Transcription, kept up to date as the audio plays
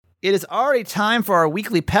It is already time for our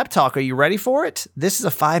weekly pep talk. Are you ready for it? This is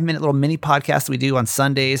a 5-minute little mini podcast we do on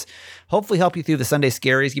Sundays. Hopefully help you through the Sunday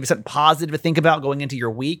scaries, give you something positive to think about going into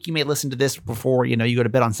your week. You may listen to this before, you go to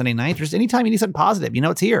bed on Sunday night. There's anytime you need something positive,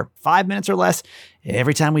 it's here. 5 minutes or less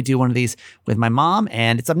every time we do one of these with my mom,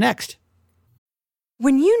 and it's up next.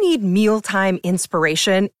 When you need mealtime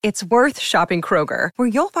inspiration, it's worth shopping Kroger, where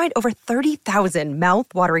you'll find over 30,000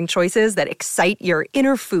 mouth-watering choices that excite your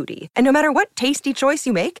inner foodie. And no matter what tasty choice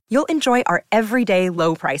you make, you'll enjoy our everyday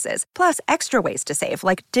low prices, plus extra ways to save,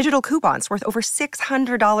 like digital coupons worth over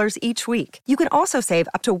 $600 each week. You can also save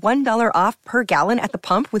up to $1 off per gallon at the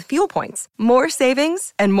pump with fuel points. More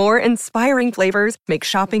savings and more inspiring flavors make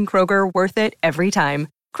shopping Kroger worth it every time.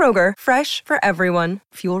 Kroger, fresh for everyone.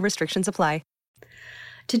 Fuel restrictions apply.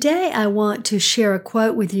 Today, I want to share a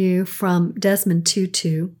quote with you from Desmond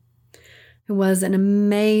Tutu, who was an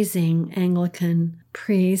amazing Anglican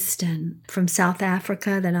priest and from South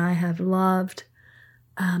Africa that I have loved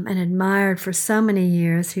and admired for so many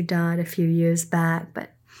years, who died a few years back.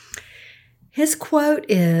 But his quote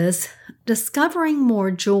is, "Discovering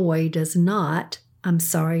more joy does not, I'm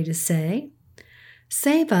sorry to say,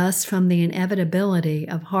 save us from the inevitability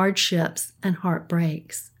of hardships and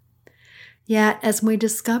heartbreaks. Yet, as we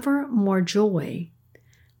discover more joy,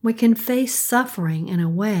 we can face suffering in a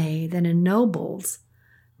way that ennobles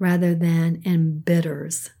rather than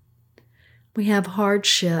embitters. We have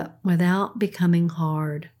hardship without becoming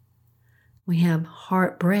hard. We have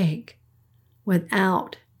heartbreak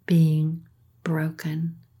without being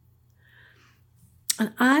broken."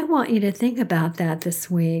 And I want you to think about that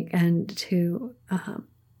this week, and to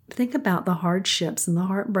think about the hardships and the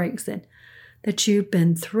heartbreaks that you've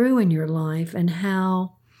been through in your life, and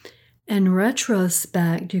how, in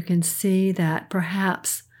retrospect, you can see that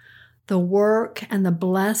perhaps the work and the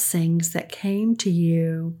blessings that came to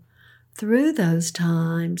you through those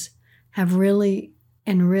times have really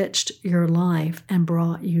enriched your life and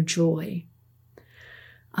brought you joy.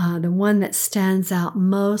 The one that stands out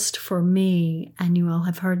most for me, and you all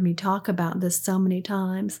have heard me talk about this so many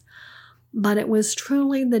times, but it was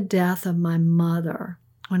truly the death of my mother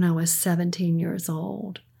when I was 17 years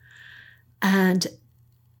old. And,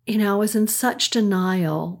 I was in such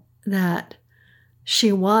denial that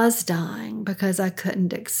she was dying, because I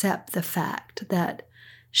couldn't accept the fact that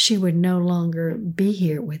she would no longer be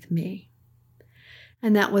here with me.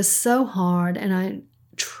 And that was so hard, and I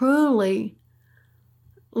truly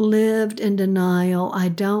lived in denial. I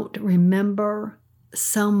don't remember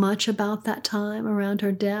so much about that time around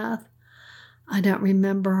her death. I don't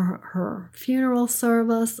remember her funeral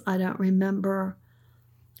service. I don't remember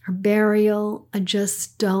her burial. I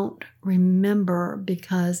just don't remember,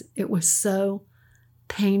 because it was so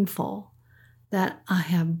painful that I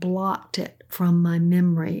have blocked it from my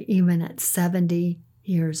memory, even at 70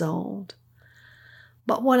 years old.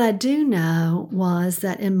 But what I do know was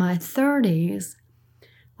that in my 30s,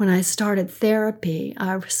 when I started therapy,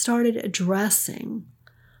 I started addressing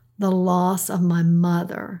the loss of my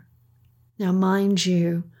mother. Now, mind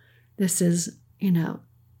you, this is,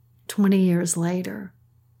 20 years later,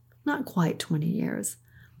 not quite 20 years,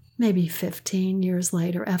 maybe 15 years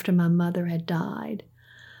later, after my mother had died.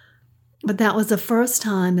 But that was the first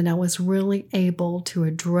time that I was really able to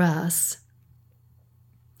address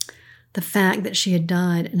the fact that she had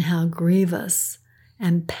died and how grievous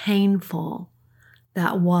and painful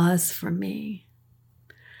that was for me.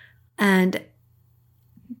 And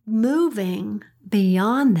moving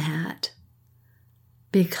beyond that,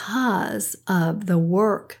 because of the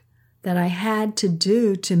work that I had to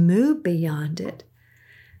do to move beyond it,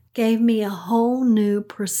 gave me a whole new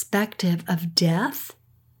perspective of death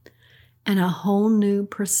and a whole new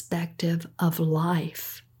perspective of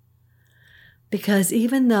life. Because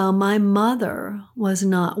even though my mother was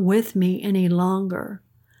not with me any longer,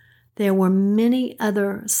 there were many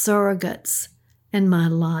other surrogates in my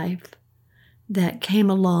life that came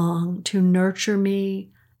along to nurture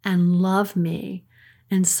me and love me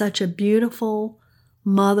in such a beautiful,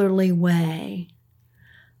 motherly way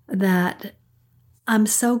that I'm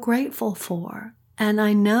so grateful for. And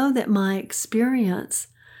I know that my experience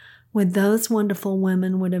with those wonderful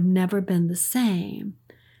women would have never been the same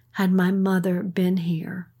had my mother been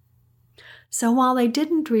here. So while they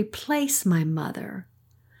didn't replace my mother,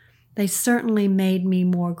 they certainly made me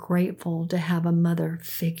more grateful to have a mother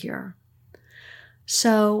figure.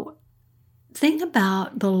 So think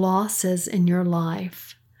about the losses in your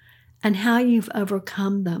life and how you've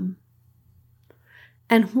overcome them.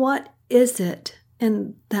 And what is it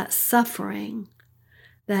in that suffering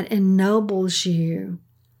that ennobles you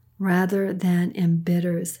rather than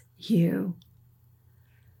embitters you?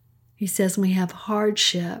 He says we have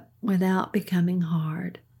hardship without becoming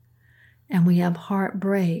hard, and we have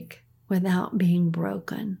heartbreak without being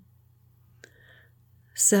broken.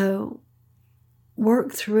 So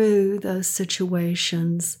work through those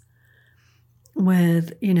situations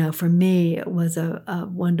with, for me, it was a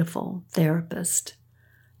wonderful therapist.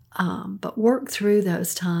 But work through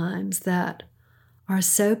those times that are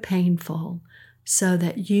so painful so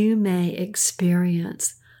that you may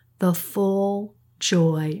experience the full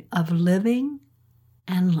joy of living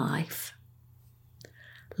and life.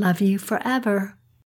 Love you forever.